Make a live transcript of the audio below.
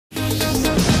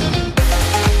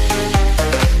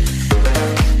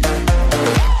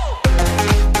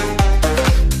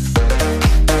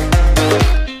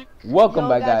Welcome Yo,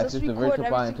 back, guys, guys. let's This is the record Virtual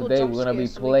every Pod, and single today jump we're gonna be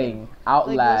scare so we playing can,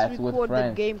 Outlast let's with record the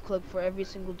friends. game clip for every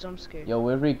single jump scare. Yo,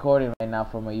 we're recording right now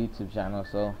from my YouTube channel,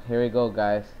 so here we go,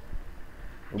 guys.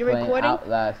 We're You're playing recording?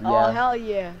 Outlast, Oh, yeah. hell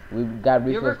yeah. We got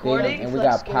You're Reflex Skating, recording? and we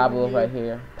Reflex got Pablo Skating right here.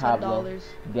 here. Pablo, $10.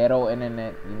 Ghetto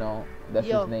Internet, you know, that's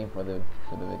Yo. his name for the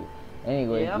video.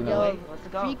 Anyway, Yeah, you okay. know. Yo, let's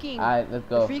go. freaking, Alright, let's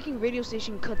the go. freaking radio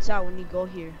station cuts out when you go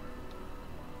here.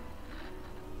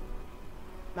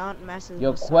 Mount Massive.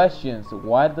 Yo, Asylum. questions.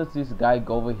 Why does this guy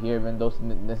go over here even though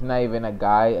there's not even a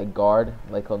guy, a guard,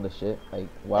 like on the shit? Like,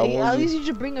 why Hey, at would least you? you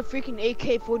should bring a freaking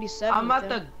AK-47. I'm at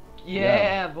the.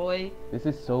 Yeah, boy. This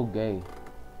is so gay.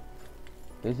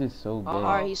 This is so gay.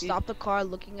 Alright, he stopped the car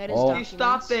looking at his Oh. documents. You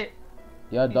stopped it.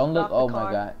 Yo, He don't look. stopped the Oh my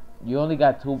car. god. You only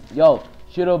got two. Yo,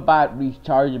 should have bought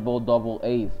rechargeable double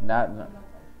A's. Not.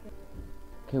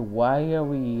 Okay, why are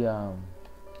we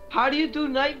How do you do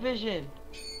night vision?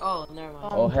 Oh, never mind.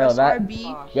 Oh, hell, press that- RB.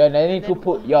 Oh, Yeah, they And need to then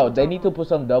put. we'll Yo, turn they need to on. put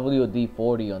some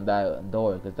WD-40 on that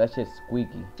door, cause that shit's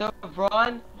squeaky. So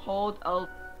run, hold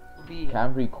LB.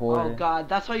 Can't record Oh it. god,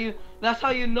 that's how you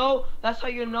know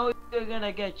you're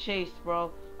gonna get chased,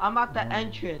 bro. I'm at the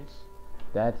entrance.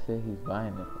 That's it. He's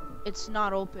buying it. It's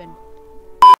not open.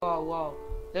 Whoa.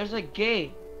 There's a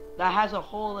gate that has a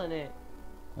hole in it.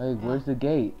 Hey, where's the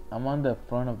gate? I'm on the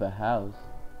front of the house.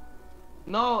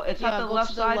 No, it's Yeah, at the go left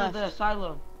to the side of the left.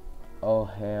 asylum. Oh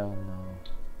hell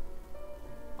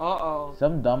no. Uh-oh.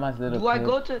 Some dumbass little Do I kid.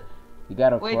 go to You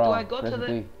gotta Wait, crawl. do I go Press to the-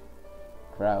 B.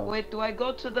 Crouch. Wait, do I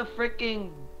go to the freaking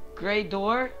gray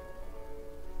door?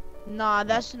 Nah,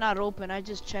 that's not open. I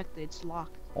just checked it. It's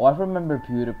locked. Oh, I remember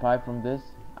PewDiePie from this.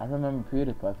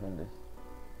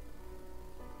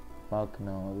 Fuck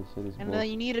no, this shit is And bullshit. then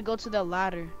you need to go to the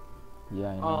ladder. Yeah,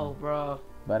 I know. Oh, bro.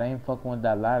 But I ain't fucking with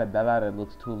that ladder. That ladder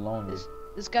looks too lonely.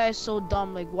 This guy is so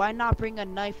dumb. Like, why not bring a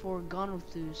knife or a gun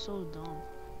with you? So dumb.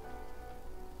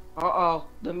 Uh-oh,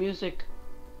 the music.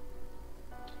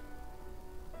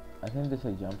 I think there's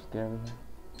a jump scare over here.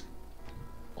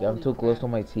 Yeah, I'm Holy too close crap. to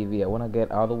my TV. I wanna get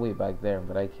all the way back there,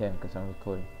 but I can't because I'm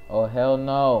recording. Oh hell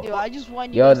no! Yo, I just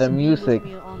want you Yo, guys the to be music.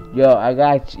 with me on Yo, I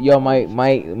got yo my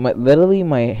literally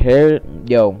my hair.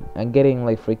 Yo, I'm getting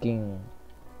like freaking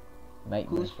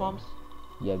nightmares. Goosebumps.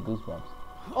 Yeah, goosebumps.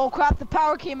 Oh crap, the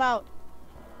power came out.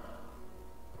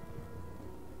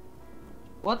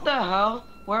 What the hell?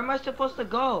 Where am I supposed to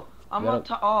go? I'm Yo. on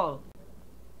top. Oh.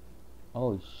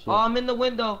 Oh shit! Oh, I'm in the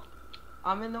window.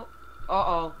 I'm in the.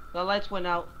 Uh-oh, the lights went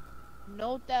out.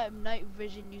 Note that night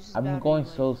vision uses I'm battery going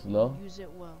life. so slow. Use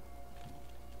it well.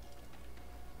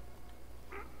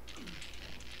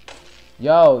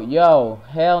 Yo,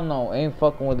 hell no, ain't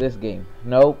fucking with this game.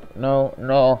 Nope,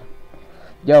 no.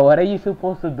 Yo, what are you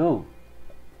supposed to do?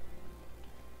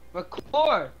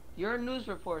 Record. You're a news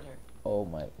reporter. Oh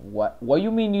my, what you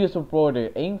mean you supporter?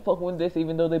 Ain't fucking with this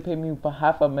even though they pay me for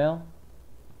 $500,000?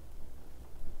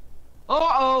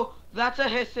 Uh-oh, that's a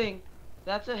hissing.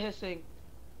 That's a hissing.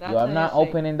 That's Yo, I'm a not hissing.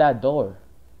 opening that door.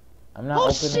 I'm not Oh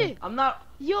opening. shit! I'm not.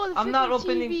 Yo, the I'm not freaking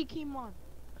opening- TV came on.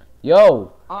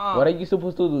 Yo, Uh-uh. what are you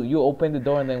supposed to do? You open the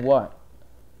door and then what?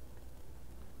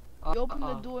 You open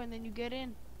the door and then you get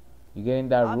in. You get in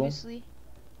that room? Obviously.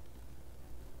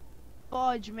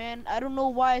 Fudge, man. I don't know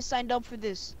why I signed up for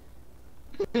this.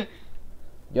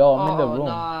 Yo, I'm in the Uh-oh, room.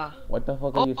 Nah. What the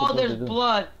fuck are you Oh, supposed there's to do?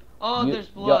 blood. Oh, You- there's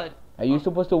yo, blood. Are you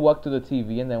supposed to walk to the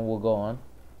TV and then we'll go on?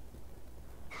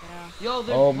 Yeah. Yo,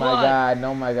 there's Oh blood. my god,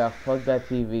 no my god, fuck that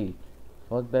TV.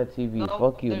 Fuck that TV. No,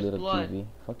 Fuck you, there's little blood. TV.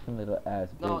 Fucking little ass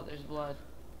No, bitch. there's blood.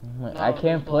 I there's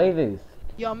can't play blood. this.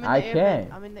 Yo, I'm in the I air can't.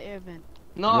 vent. I'm in the air vent.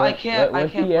 No, Where- I can't. Where's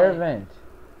I can't the air play. vent?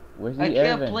 Where's the I air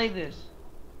can't vent? play this.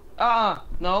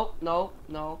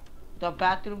 No. The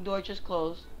bathroom door just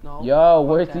closed. No. Yo, fuck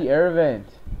where's that. the air vent?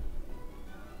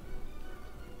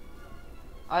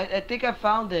 I think I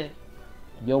found it.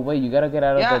 Yo, wait, you gotta get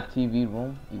out of Yeah. that TV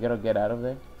room. You gotta get out of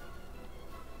there.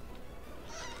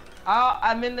 Oh,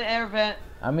 I'm in the air vent.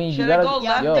 I mean, Should you I gotta. go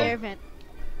Yeah, I'm yo, in the air vent.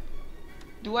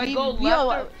 Do I We- go yo,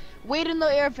 left? Or... wait in the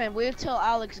air vent. Wait till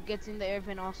Alex gets in the air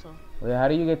vent also. wait, how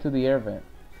do you get to the air vent?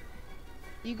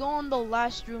 You go in the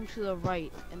last room to the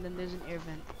right, and then there's an air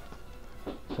vent.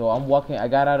 So I'm walking. I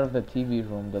got out of the TV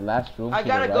room, the last room. I to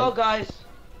gotta the go, right. guys.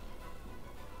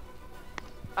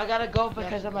 I gotta go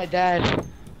because of my dad.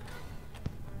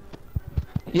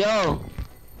 Yo,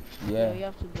 Yeah. You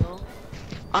have to go.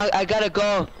 I gotta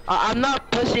go. I'm not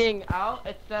pushing out.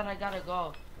 It's that I gotta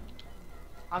go.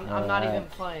 I'm not even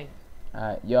Alright. playing.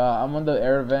 Alright, yo, I'm on the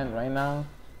air vent right now.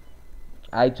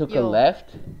 I took a Yo.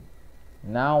 left.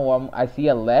 Now I see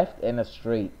a left and a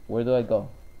straight. Where do I go?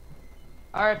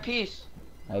 Alright, peace.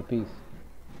 Alright, peace.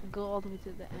 Go all the way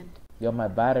to the end. Yo, my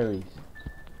batteries.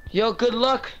 Yo, good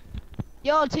luck.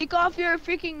 Yo, take off your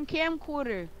freaking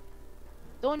camcorder.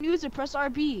 Don't use it. Press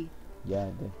RB. Yeah,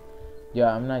 I did.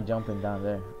 Yeah, I'm not jumping down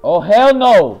there. Oh hell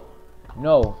no!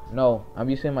 No. I'm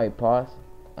using my paws.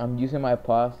 I'm using my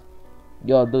paws.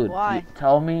 Yo, dude, Why?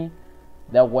 tell me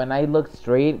that when I look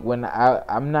straight, when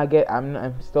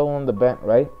I'm still on the bench,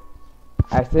 right?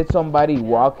 I see somebody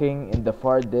walking in the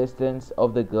far distance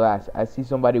of the glass. I see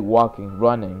somebody walking,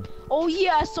 running. Oh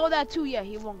yeah, I saw that too. Yeah,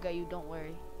 he won't get you. Don't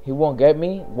worry. He won't get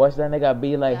me. Watch that nigga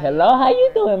be like, Yeah, "Hello, yeah, how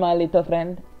you don't worry. doing, my little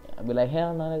friend?" I'll be like,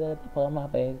 "Hell no, nigga, get the fuck out my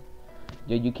face."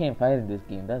 Yo, you can't fight in this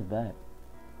game. That's bad.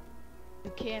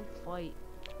 You can't fight.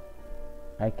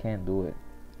 I can't do it.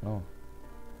 No.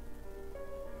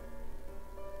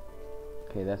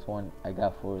 Okay, that's one I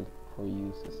got for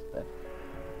uses.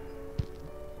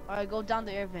 Alright, go down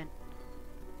the air vent.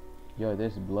 Yo,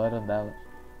 there's blood on that.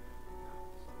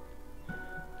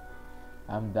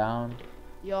 I'm down.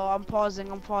 Yo, I'm pausing.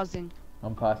 I'm pausing.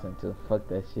 I'm passing too. Fuck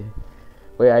that shit.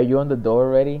 Wait, are you on the door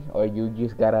already, or you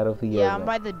just got out of the? Yeah, I'm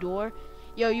by the door.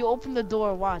 Yo, you open the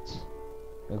door. Watch.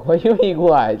 What you mean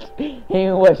watch? He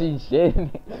ain't watching shit.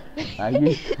 Are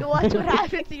you? Watch what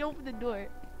happens. You open the door.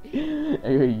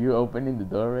 Are you opening the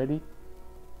door already?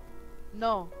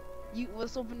 No.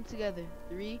 Let's open it together.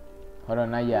 3, Hold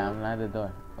on, not yet. I'm not at the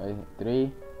door. Wait,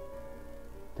 3,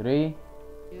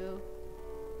 2,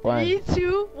 1. 3,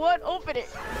 2, 1. Open it.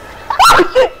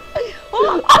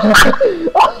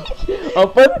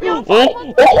 Open. Yo, pause.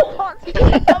 I'm pausing.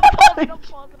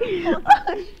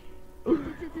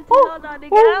 Hold on,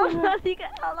 nigga.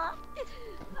 Hold on.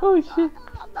 Oh shit.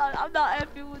 I'm not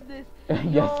effing with this.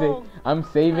 Yes, Yo. I'm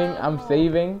saving. Hell I'm no.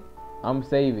 saving. I'm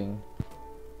saving.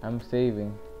 I'm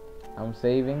saving. I'm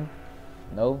saving.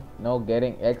 No,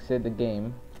 getting exit the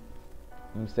game.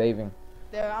 I'm saving.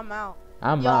 There, I'm out.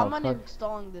 I'm Yo, out. I'm Fuck.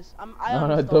 uninstalling this. No,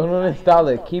 uninstalled don't it.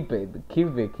 uninstall it. Keep it.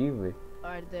 Keep it.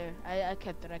 Alright, there. I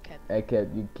kept it.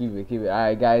 You keep it.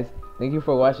 Alright, guys. Thank you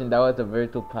for watching. That was a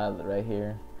virtual pilot right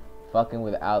here. Fucking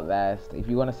with Outlast. If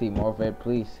you want to see more of it,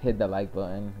 please hit the like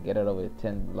button. Get it over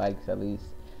 10 likes at least.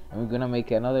 And we're gonna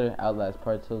make another Outlast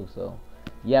part 2. So,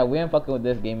 yeah, we ain't fucking with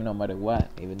this game no matter what.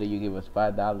 Even though you give us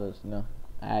 $5, you know.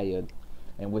 Alright, yo.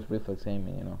 And with reflex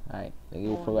aiming, you know. Alright. Thank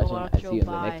you for watching. I see you in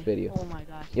the next video. Oh my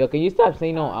gosh. Yo, can you stop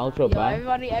saying no outro? Yo, Bye.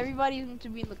 everybody needs to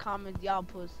be in the comments. Y'all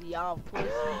pussy.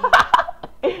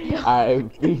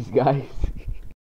 Alright, peace, guys.